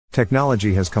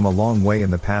Technology has come a long way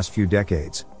in the past few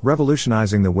decades,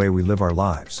 revolutionizing the way we live our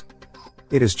lives.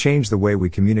 It has changed the way we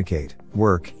communicate,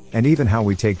 work, and even how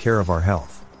we take care of our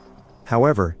health.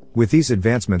 However, with these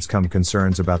advancements come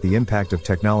concerns about the impact of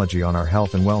technology on our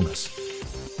health and wellness.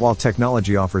 While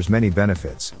technology offers many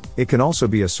benefits, it can also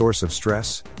be a source of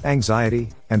stress,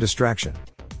 anxiety, and distraction.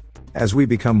 As we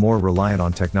become more reliant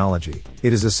on technology,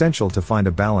 it is essential to find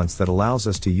a balance that allows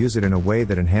us to use it in a way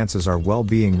that enhances our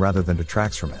well-being rather than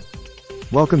detracts from it.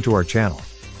 Welcome to our channel.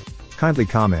 Kindly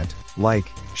comment, like,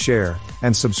 share,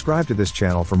 and subscribe to this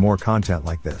channel for more content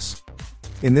like this.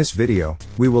 In this video,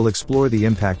 we will explore the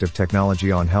impact of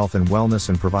technology on health and wellness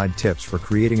and provide tips for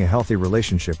creating a healthy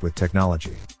relationship with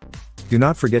technology. Do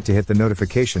not forget to hit the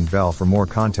notification bell for more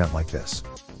content like this.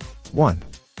 1.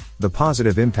 The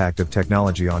positive impact of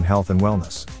technology on health and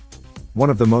wellness.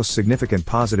 One of the most significant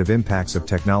positive impacts of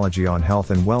technology on health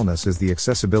and wellness is the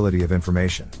accessibility of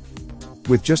information.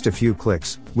 With just a few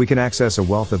clicks, we can access a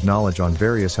wealth of knowledge on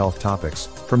various health topics,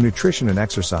 from nutrition and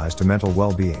exercise to mental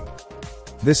well-being.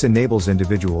 This enables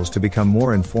individuals to become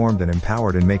more informed and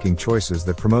empowered in making choices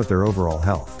that promote their overall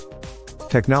health.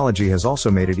 Technology has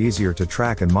also made it easier to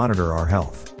track and monitor our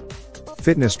health.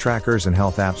 Fitness trackers and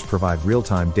health apps provide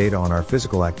real-time data on our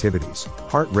physical activities,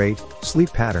 heart rate,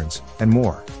 sleep patterns, and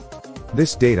more.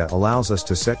 This data allows us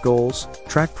to set goals,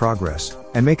 track progress,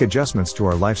 and make adjustments to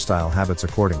our lifestyle habits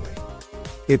accordingly.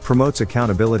 It promotes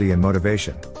accountability and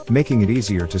motivation, making it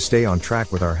easier to stay on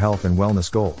track with our health and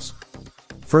wellness goals.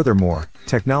 Furthermore,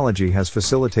 technology has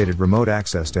facilitated remote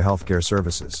access to healthcare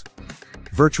services.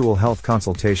 Virtual health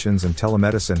consultations and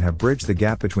telemedicine have bridged the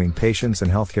gap between patients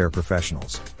and healthcare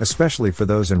professionals, especially for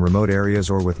those in remote areas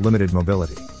or with limited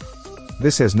mobility.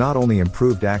 This has not only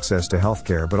improved access to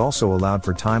healthcare but also allowed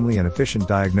for timely and efficient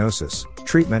diagnosis,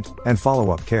 treatment, and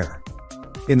follow-up care.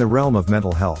 In the realm of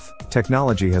mental health,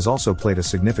 technology has also played a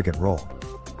significant role.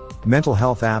 Mental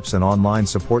health apps and online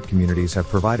support communities have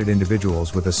provided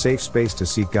individuals with a safe space to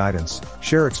seek guidance,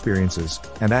 share experiences,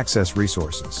 and access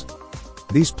resources.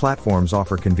 These platforms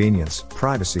offer convenience,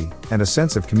 privacy, and a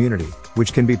sense of community,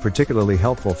 which can be particularly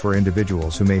helpful for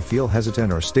individuals who may feel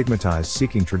hesitant or stigmatized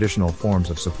seeking traditional forms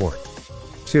of support.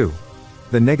 2.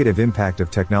 The negative impact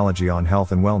of technology on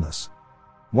health and wellness.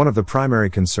 One of the primary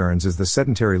concerns is the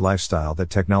sedentary lifestyle that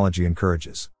technology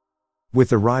encourages. With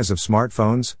the rise of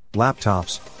smartphones,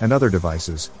 laptops, and other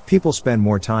devices, people spend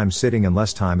more time sitting and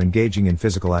less time engaging in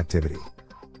physical activity.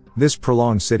 This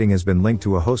prolonged sitting has been linked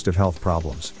to a host of health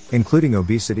problems, including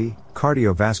obesity,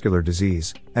 cardiovascular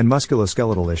disease, and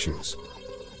musculoskeletal issues.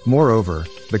 Moreover,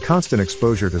 the constant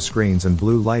exposure to screens and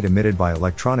blue light emitted by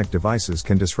electronic devices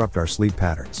can disrupt our sleep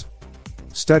patterns.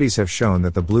 Studies have shown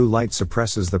that the blue light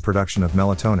suppresses the production of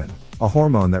melatonin, a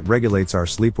hormone that regulates our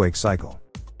sleep-wake cycle.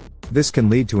 This can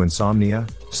lead to insomnia,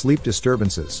 sleep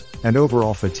disturbances, and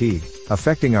overall fatigue,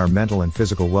 affecting our mental and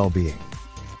physical well-being.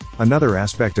 Another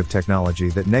aspect of technology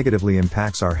that negatively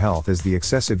impacts our health is the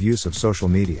excessive use of social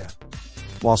media.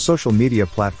 While social media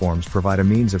platforms provide a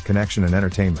means of connection and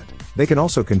entertainment, they can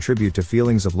also contribute to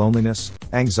feelings of loneliness,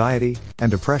 anxiety, and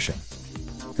depression.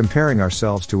 Comparing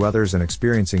ourselves to others and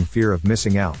experiencing fear of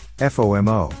missing out,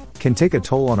 FOMO, can take a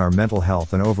toll on our mental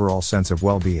health and overall sense of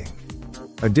well-being.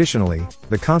 Additionally,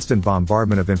 the constant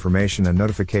bombardment of information and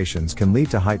notifications can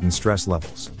lead to heightened stress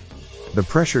levels. The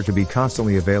pressure to be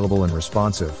constantly available and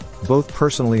responsive, both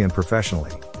personally and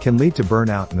professionally, can lead to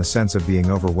burnout and a sense of being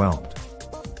overwhelmed.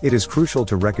 It is crucial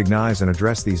to recognize and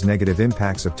address these negative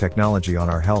impacts of technology on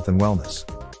our health and wellness.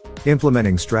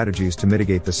 Implementing strategies to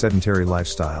mitigate the sedentary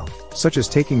lifestyle, such as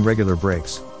taking regular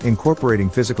breaks, incorporating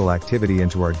physical activity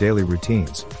into our daily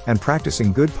routines, and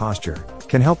practicing good posture,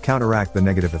 can help counteract the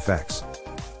negative effects.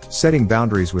 Setting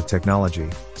boundaries with technology,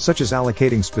 such as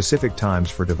allocating specific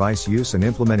times for device use and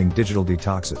implementing digital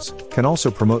detoxes, can also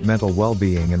promote mental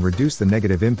well-being and reduce the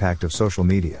negative impact of social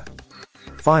media.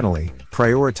 Finally,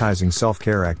 prioritizing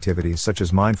self-care activities such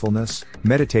as mindfulness,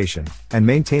 meditation, and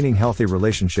maintaining healthy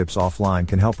relationships offline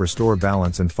can help restore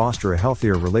balance and foster a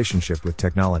healthier relationship with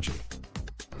technology.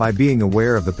 By being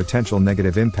aware of the potential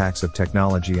negative impacts of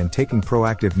technology and taking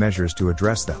proactive measures to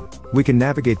address them, we can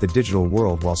navigate the digital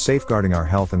world while safeguarding our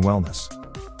health and wellness.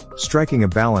 Striking a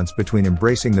balance between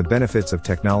embracing the benefits of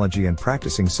technology and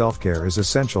practicing self-care is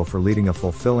essential for leading a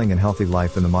fulfilling and healthy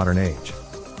life in the modern age.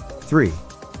 3.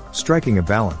 Striking a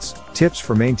balance, tips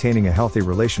for maintaining a healthy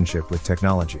relationship with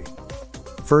technology.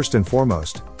 First and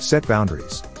foremost, set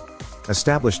boundaries.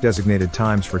 Establish designated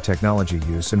times for technology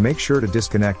use and make sure to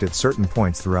disconnect at certain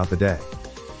points throughout the day.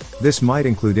 This might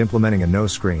include implementing a no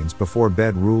screens before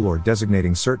bed rule or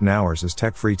designating certain hours as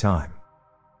tech-free time.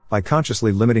 By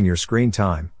consciously limiting your screen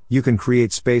time, you can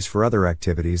create space for other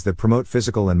activities that promote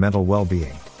physical and mental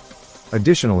well-being.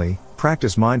 Additionally,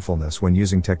 practice mindfulness when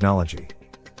using technology.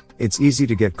 It's easy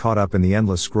to get caught up in the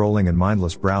endless scrolling and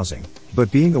mindless browsing,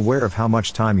 but being aware of how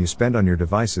much time you spend on your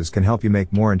devices can help you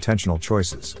make more intentional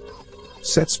choices.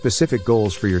 Set specific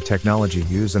goals for your technology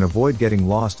use and avoid getting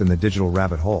lost in the digital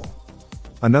rabbit hole.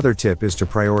 Another tip is to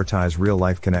prioritize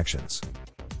real-life connections.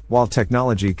 While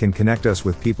technology can connect us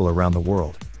with people around the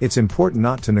world, it's important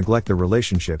not to neglect the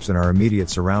relationships in our immediate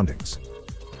surroundings.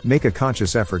 Make a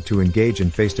conscious effort to engage in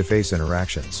face-to-face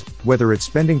interactions, whether it's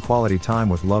spending quality time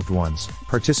with loved ones,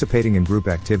 participating in group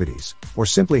activities, or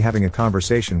simply having a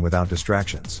conversation without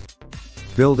distractions.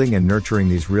 Building and nurturing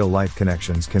these real-life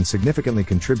connections can significantly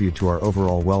contribute to our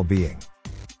overall well-being.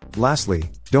 Lastly,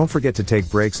 don't forget to take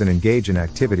breaks and engage in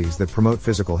activities that promote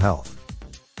physical health.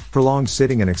 Prolonged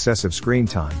sitting and excessive screen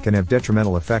time can have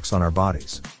detrimental effects on our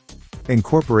bodies.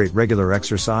 Incorporate regular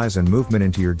exercise and movement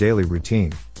into your daily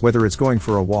routine, whether it's going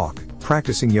for a walk,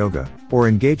 practicing yoga, or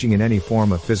engaging in any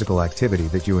form of physical activity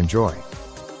that you enjoy.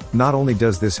 Not only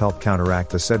does this help counteract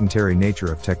the sedentary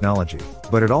nature of technology,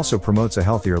 but it also promotes a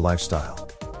healthier lifestyle.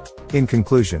 In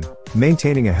conclusion,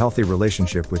 maintaining a healthy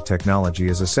relationship with technology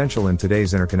is essential in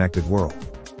today's interconnected world.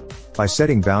 By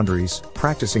setting boundaries,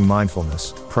 practicing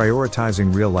mindfulness,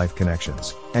 prioritizing real-life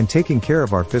connections, and taking care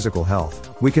of our physical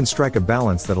health, we can strike a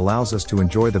balance that allows us to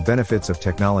enjoy the benefits of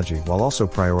technology while also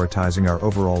prioritizing our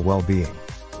overall well-being.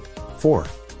 4.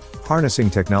 Harnessing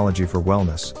technology for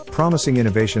wellness, promising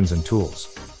innovations and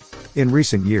tools. In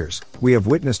recent years, we have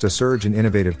witnessed a surge in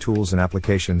innovative tools and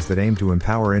applications that aim to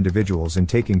empower individuals in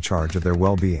taking charge of their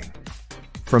well-being.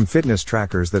 From fitness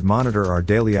trackers that monitor our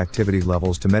daily activity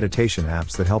levels to meditation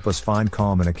apps that help us find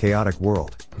calm in a chaotic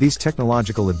world, these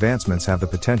technological advancements have the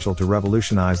potential to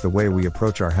revolutionize the way we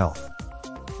approach our health.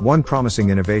 One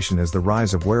promising innovation is the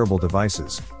rise of wearable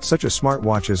devices, such as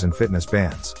smartwatches and fitness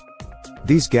bands.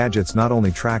 These gadgets not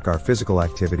only track our physical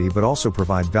activity but also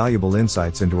provide valuable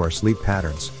insights into our sleep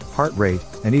patterns, heart rate,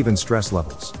 and even stress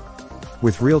levels.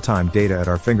 With real-time data at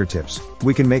our fingertips,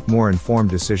 we can make more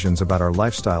informed decisions about our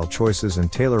lifestyle choices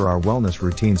and tailor our wellness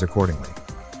routines accordingly.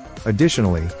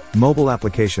 Additionally, mobile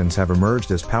applications have emerged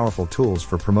as powerful tools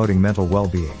for promoting mental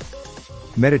well-being.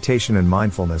 Meditation and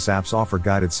mindfulness apps offer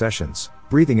guided sessions,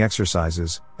 breathing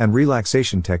exercises, and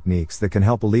relaxation techniques that can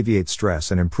help alleviate stress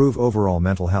and improve overall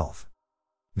mental health.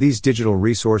 These digital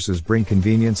resources bring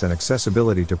convenience and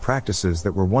accessibility to practices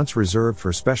that were once reserved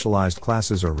for specialized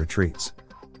classes or retreats.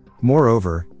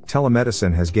 Moreover,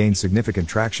 telemedicine has gained significant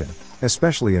traction,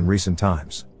 especially in recent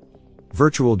times.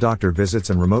 Virtual doctor visits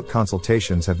and remote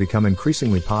consultations have become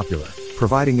increasingly popular,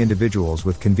 providing individuals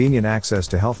with convenient access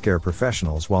to healthcare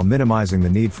professionals while minimizing the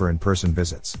need for in-person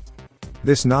visits.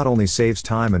 This not only saves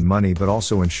time and money but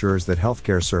also ensures that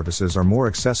healthcare services are more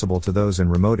accessible to those in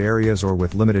remote areas or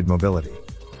with limited mobility.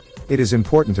 It is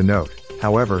important to note,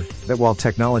 however, that while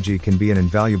technology can be an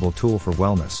invaluable tool for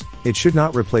wellness, it should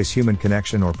not replace human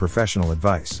connection or professional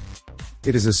advice.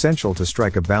 It is essential to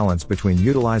strike a balance between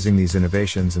utilizing these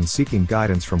innovations and seeking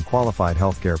guidance from qualified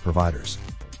healthcare providers.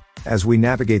 As we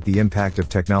navigate the impact of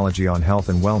technology on health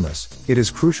and wellness, it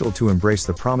is crucial to embrace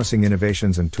the promising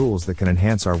innovations and tools that can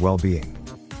enhance our well-being.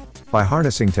 By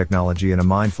harnessing technology in a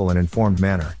mindful and informed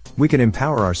manner, we can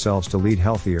empower ourselves to lead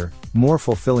healthier, more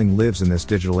fulfilling lives in this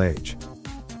digital age.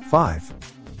 5.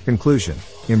 Conclusion: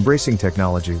 embracing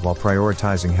technology while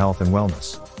prioritizing health and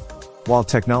wellness. While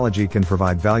technology can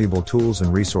provide valuable tools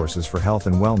and resources for health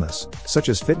and wellness, such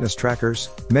as fitness trackers,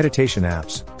 meditation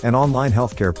apps, and online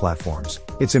healthcare platforms,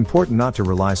 it's important not to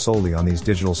rely solely on these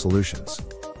digital solutions.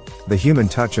 The human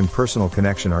touch and personal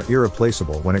connection are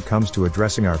irreplaceable when it comes to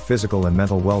addressing our physical and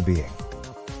mental well-being.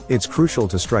 It's crucial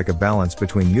to strike a balance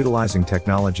between utilizing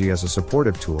technology as a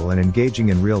supportive tool and engaging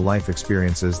in real-life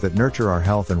experiences that nurture our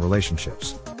health and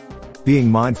relationships. Being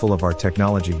mindful of our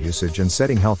technology usage and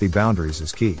setting healthy boundaries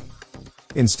is key.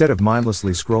 Instead of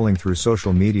mindlessly scrolling through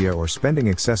social media or spending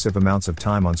excessive amounts of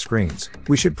time on screens,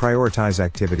 we should prioritize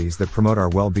activities that promote our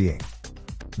well-being.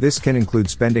 This can include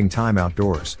spending time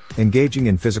outdoors, engaging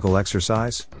in physical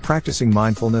exercise, practicing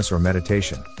mindfulness or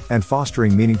meditation, and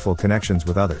fostering meaningful connections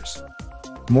with others.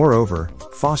 Moreover,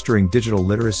 fostering digital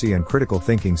literacy and critical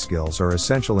thinking skills are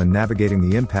essential in navigating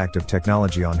the impact of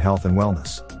technology on health and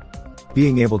wellness.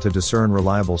 Being able to discern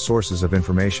reliable sources of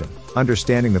information,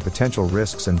 understanding the potential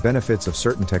risks and benefits of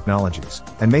certain technologies,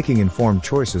 and making informed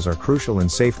choices are crucial in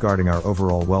safeguarding our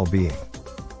overall well-being.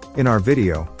 In our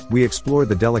video, we explored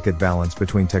the delicate balance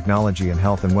between technology and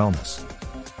health and wellness.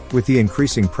 With the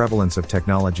increasing prevalence of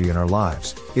technology in our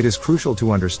lives, it is crucial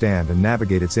to understand and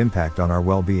navigate its impact on our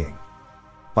well-being.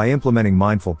 By implementing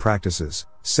mindful practices,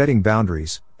 setting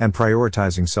boundaries, and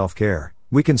prioritizing self-care,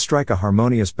 we can strike a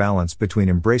harmonious balance between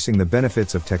embracing the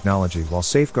benefits of technology while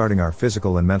safeguarding our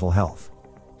physical and mental health.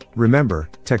 Remember,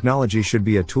 technology should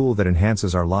be a tool that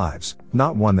enhances our lives,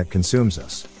 not one that consumes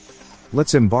us.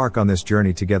 Let's embark on this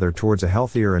journey together towards a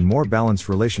healthier and more balanced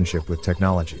relationship with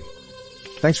technology.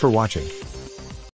 Thanks for watching.